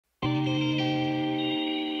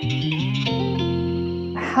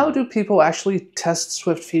How do people actually test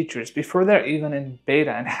Swift features before they're even in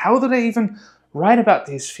beta? And how do they even write about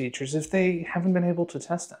these features if they haven't been able to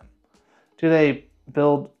test them? Do they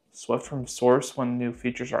build Swift from source when new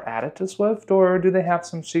features are added to Swift, or do they have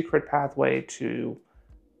some secret pathway to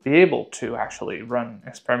be able to actually run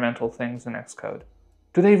experimental things in Xcode?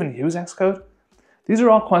 Do they even use Xcode? These are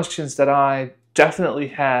all questions that I definitely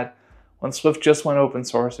had when Swift just went open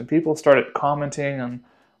source and people started commenting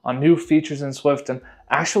on new features in Swift and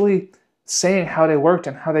actually saying how they worked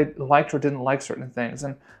and how they liked or didn't like certain things.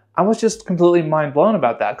 And I was just completely mind blown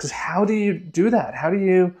about that, because how do you do that? How do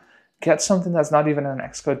you get something that's not even in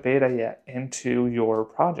Xcode beta yet into your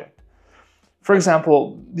project? For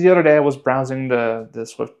example, the other day I was browsing the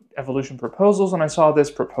Swift evolution proposals and I saw this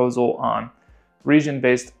proposal on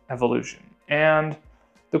region-based evolution. And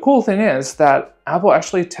the cool thing is that Apple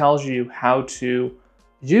actually tells you how to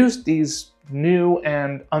use these new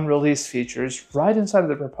and unreleased features right inside of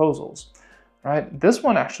the proposals, right? This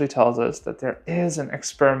one actually tells us that there is an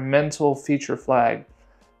experimental feature flag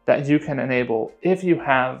that you can enable if you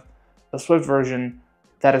have a Swift version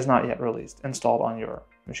that is not yet released installed on your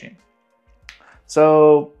machine.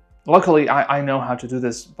 So luckily, I know how to do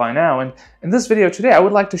this by now. And in this video today, I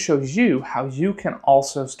would like to show you how you can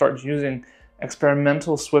also start using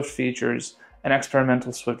experimental Swift features and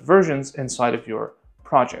experimental Swift versions inside of your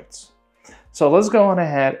projects. So let's go on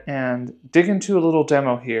ahead and dig into a little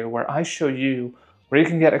demo here where I show you where you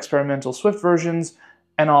can get experimental Swift versions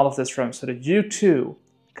and all of this from, so that you too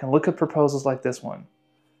can look at proposals like this one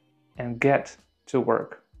and get to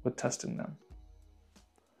work with testing them.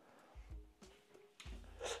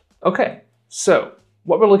 Okay, so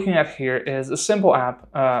what we're looking at here is a simple app.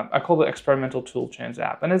 I call it Experimental Toolchains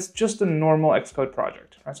app, and it's just a normal Xcode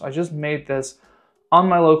project. Right? So I just made this on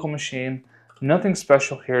my local machine. Nothing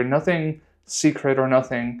special here, nothing secret or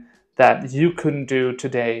nothing that you couldn't do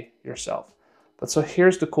today yourself. But so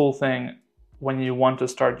here's the cool thing when you want to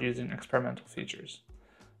start using experimental features.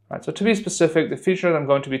 Right, so to be specific, the feature that I'm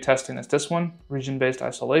going to be testing is this one, region-based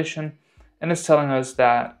isolation, and it's telling us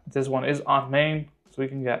that this one is on main, so we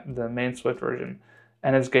can get the main Swift version,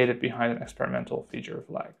 and it's gated behind an experimental feature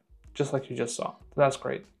flag, just like you just saw. So that's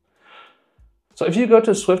great. So if you go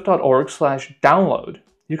to swift.org/download,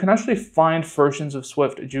 you can actually find versions of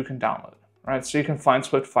Swift that you can download. Right, so you can find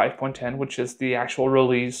Swift 5.10, which is the actual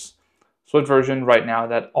release Swift version right now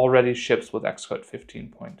that already ships with Xcode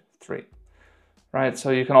 15.3. Right, so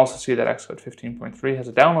you can also see that Xcode 15.3 has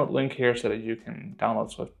a download link here so that you can download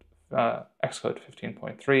Swift Xcode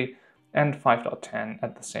 15.3 and 5.10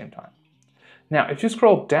 at the same time. Now, if you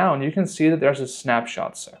scroll down, you can see that there's a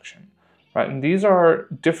snapshot section. Right, and these are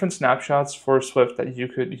different snapshots for Swift that you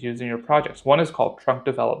could use in your projects. One is called trunk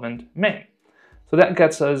development main. So that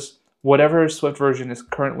gets us whatever Swift version is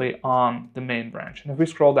currently on the main branch. And if we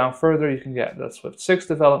scroll down further, you can get the Swift 6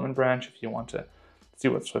 development branch if you want to see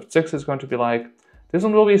what Swift 6 is going to be like. This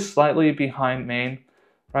one will be slightly behind main,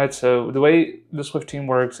 right? So the way the Swift team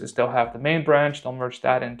works is they'll have the main branch, they'll merge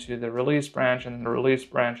that into the release branch, and then the release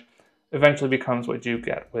branch eventually becomes what you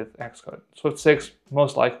get with Xcode. Swift 6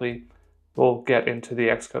 most likely will get into the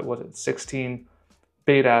Xcode, 16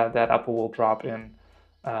 beta that Apple will drop in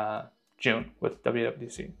June with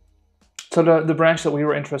WWDC. So the branch that we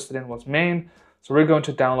were interested in was main. So we're going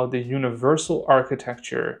to download the Universal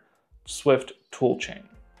Architecture Swift toolchain.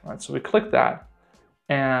 Right, so we click that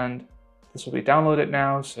and this will be downloaded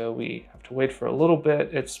now. So we have to wait for a little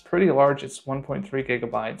bit. It's pretty large. It's 1.3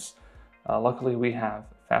 gigabytes. Luckily we have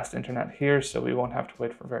fast internet here, so we won't have to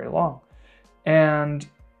wait for very long. And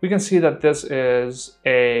we can see that this is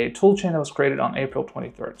a toolchain that was created on April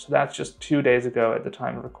 23rd. So that's just 2 days ago at the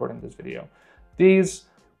time of recording this video. These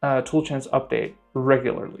toolchains update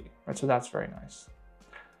regularly, right? So that's very nice.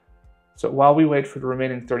 So while we wait for the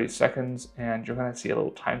remaining 30 seconds, and you're gonna see a little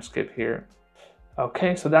time skip here.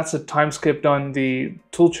 Okay, so that's a time skip done. The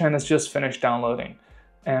toolchain has just finished downloading,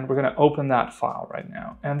 and we're gonna open that file right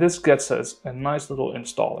now. And this gets us a nice little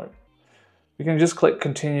installer. We can just click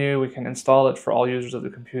continue. We can install it for all users of the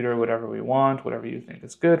computer, whatever we want, whatever you think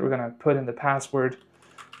is good. We're gonna put in the password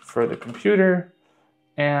for the computer,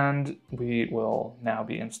 and we will now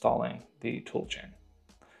be installing the toolchain,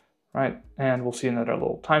 right? And we'll see another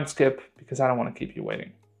little time skip because I don't want to keep you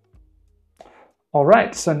waiting. All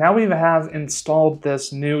right, so now we have installed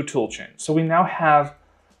this new toolchain. So we now have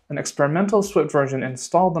an experimental Swift version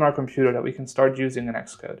installed on our computer that we can start using in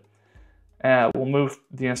Xcode. We'll move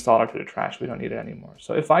the installer to the trash. We don't need it anymore.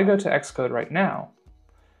 So if I go to Xcode right now,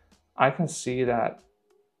 I can see that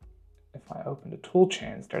if I open the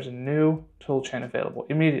toolchains, there's a new toolchain available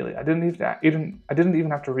immediately. I didn't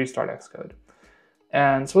even have to restart Xcode.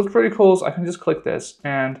 And so what's pretty cool is I can just click this,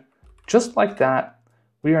 and just like that,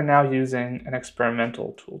 we are now using an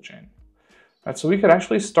experimental toolchain. Right, so we could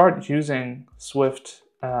actually start using Swift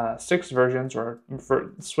 6 versions or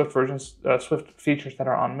Swift versions, Swift features that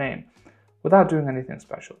are on main without doing anything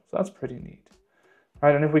special. So that's pretty neat.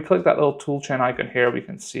 Right, and if we click that little toolchain icon here, we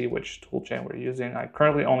can see which toolchain we're using. I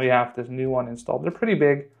currently only have this new one installed. They're pretty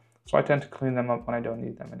big, so I tend to clean them up when I don't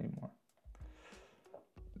need them anymore.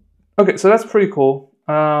 Okay, so that's pretty cool.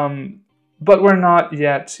 But we're not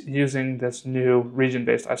yet using this new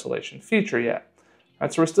region-based isolation feature yet.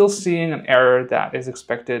 Right, so we're still seeing an error that is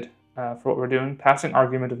expected for what we're doing, passing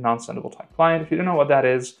argument of non-sendable type client. If you don't know what that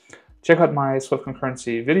is, check out my Swift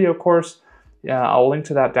concurrency video course. Yeah, I'll link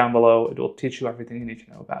to that down below. It will teach you everything you need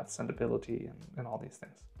to know about sendability and all these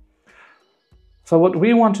things. So what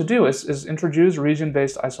we want to do is introduce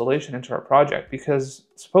region-based isolation into our project, because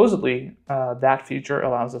supposedly that feature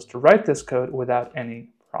allows us to write this code without any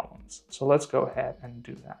problems. So let's go ahead and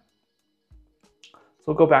do that. So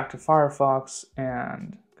we'll go back to Firefox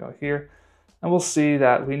and go here, and we'll see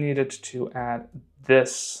that we needed to add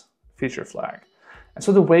this feature flag. And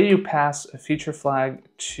so the way you pass a feature flag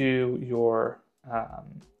to your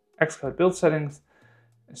Xcode build settings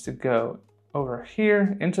is to go over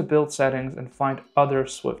here into build settings and find other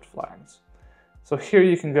Swift flags. So here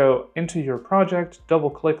you can go into your project, double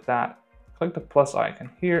click that, click the plus icon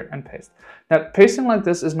here and paste. Now pasting like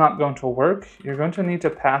this is not going to work. You're going to need to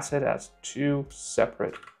pass it as two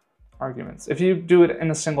separate arguments. If you do it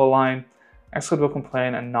in a single line, Xcode will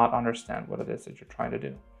complain and not understand what it is that you're trying to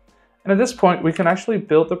do. And at this point, we can actually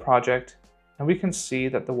build the project and we can see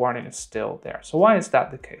that the warning is still there. So why is that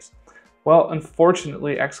the case? Well,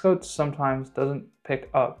 unfortunately, Xcode sometimes doesn't pick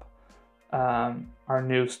up our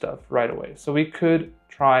new stuff right away. So we could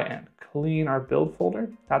try and clean our build folder.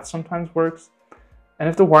 That sometimes works. And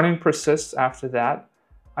if the warning persists after that,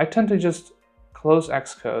 I tend to just close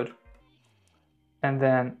Xcode and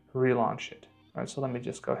then relaunch it. All right, so let me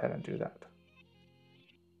just go ahead and do that.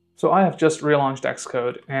 So I have just relaunched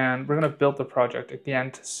Xcode, and we're going to build the project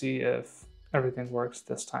again to see if everything works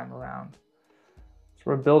this time around. So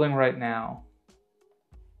we're building right now.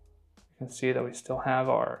 You can see that we still have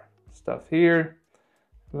our stuff here.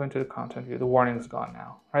 We go into the content view. The warning is gone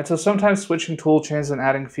now. All right, so sometimes switching tool chains and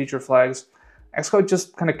adding feature flags, Xcode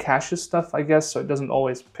just kind of caches stuff, I guess, so it doesn't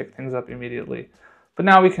always pick things up immediately. But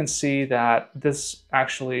now we can see that this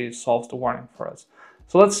actually solves the warning for us.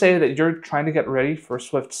 So let's say that you're trying to get ready for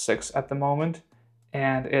Swift 6 at the moment,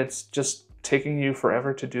 and it's just taking you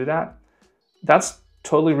forever to do that. That's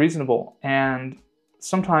totally reasonable. And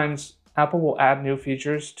sometimes Apple will add new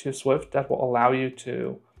features to Swift that will allow you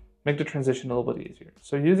to make the transition a little bit easier.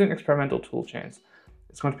 So using experimental tool chains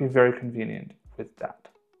is going to be very convenient with that.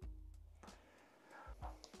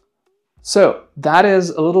 So that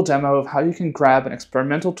is a little demo of how you can grab an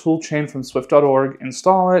experimental toolchain from Swift.org,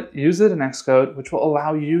 install it, use it in Xcode, which will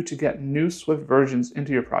allow you to get new Swift versions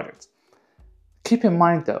into your projects. Keep in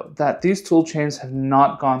mind, though, that these toolchains have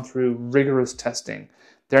not gone through rigorous testing.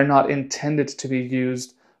 They're not intended to be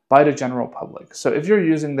used by the general public. So if you're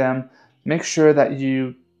using them, make sure that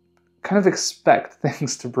you kind of expect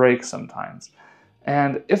things to break sometimes.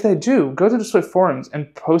 And if they do, go to the Swift forums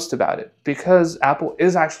and post about it, because Apple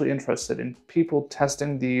is actually interested in people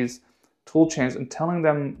testing these toolchains and telling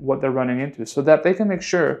them what they're running into, so that they can make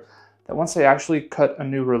sure that once they actually cut a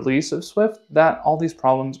new release of Swift, that all these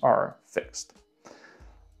problems are fixed.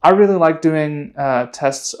 I really like doing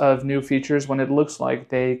tests of new features when it looks like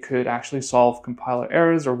they could actually solve compiler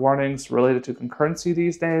errors or warnings related to concurrency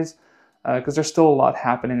these days, because there's still a lot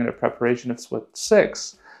happening in the preparation of Swift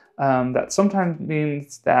 6. That sometimes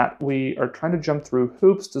means that we are trying to jump through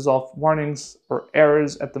hoops to solve warnings or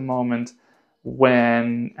errors at the moment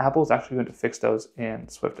when Apple is actually going to fix those in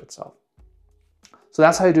Swift itself. So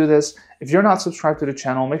that's how you do this. If you're not subscribed to the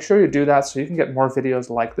channel, make sure you do that so you can get more videos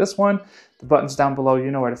like this one. The button's down below,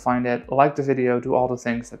 you know where to find it. Like the video, do all the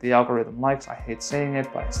things that the algorithm likes. I hate saying it,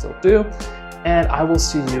 but I still do. And I will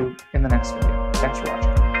see you in the next video. Thanks for watching.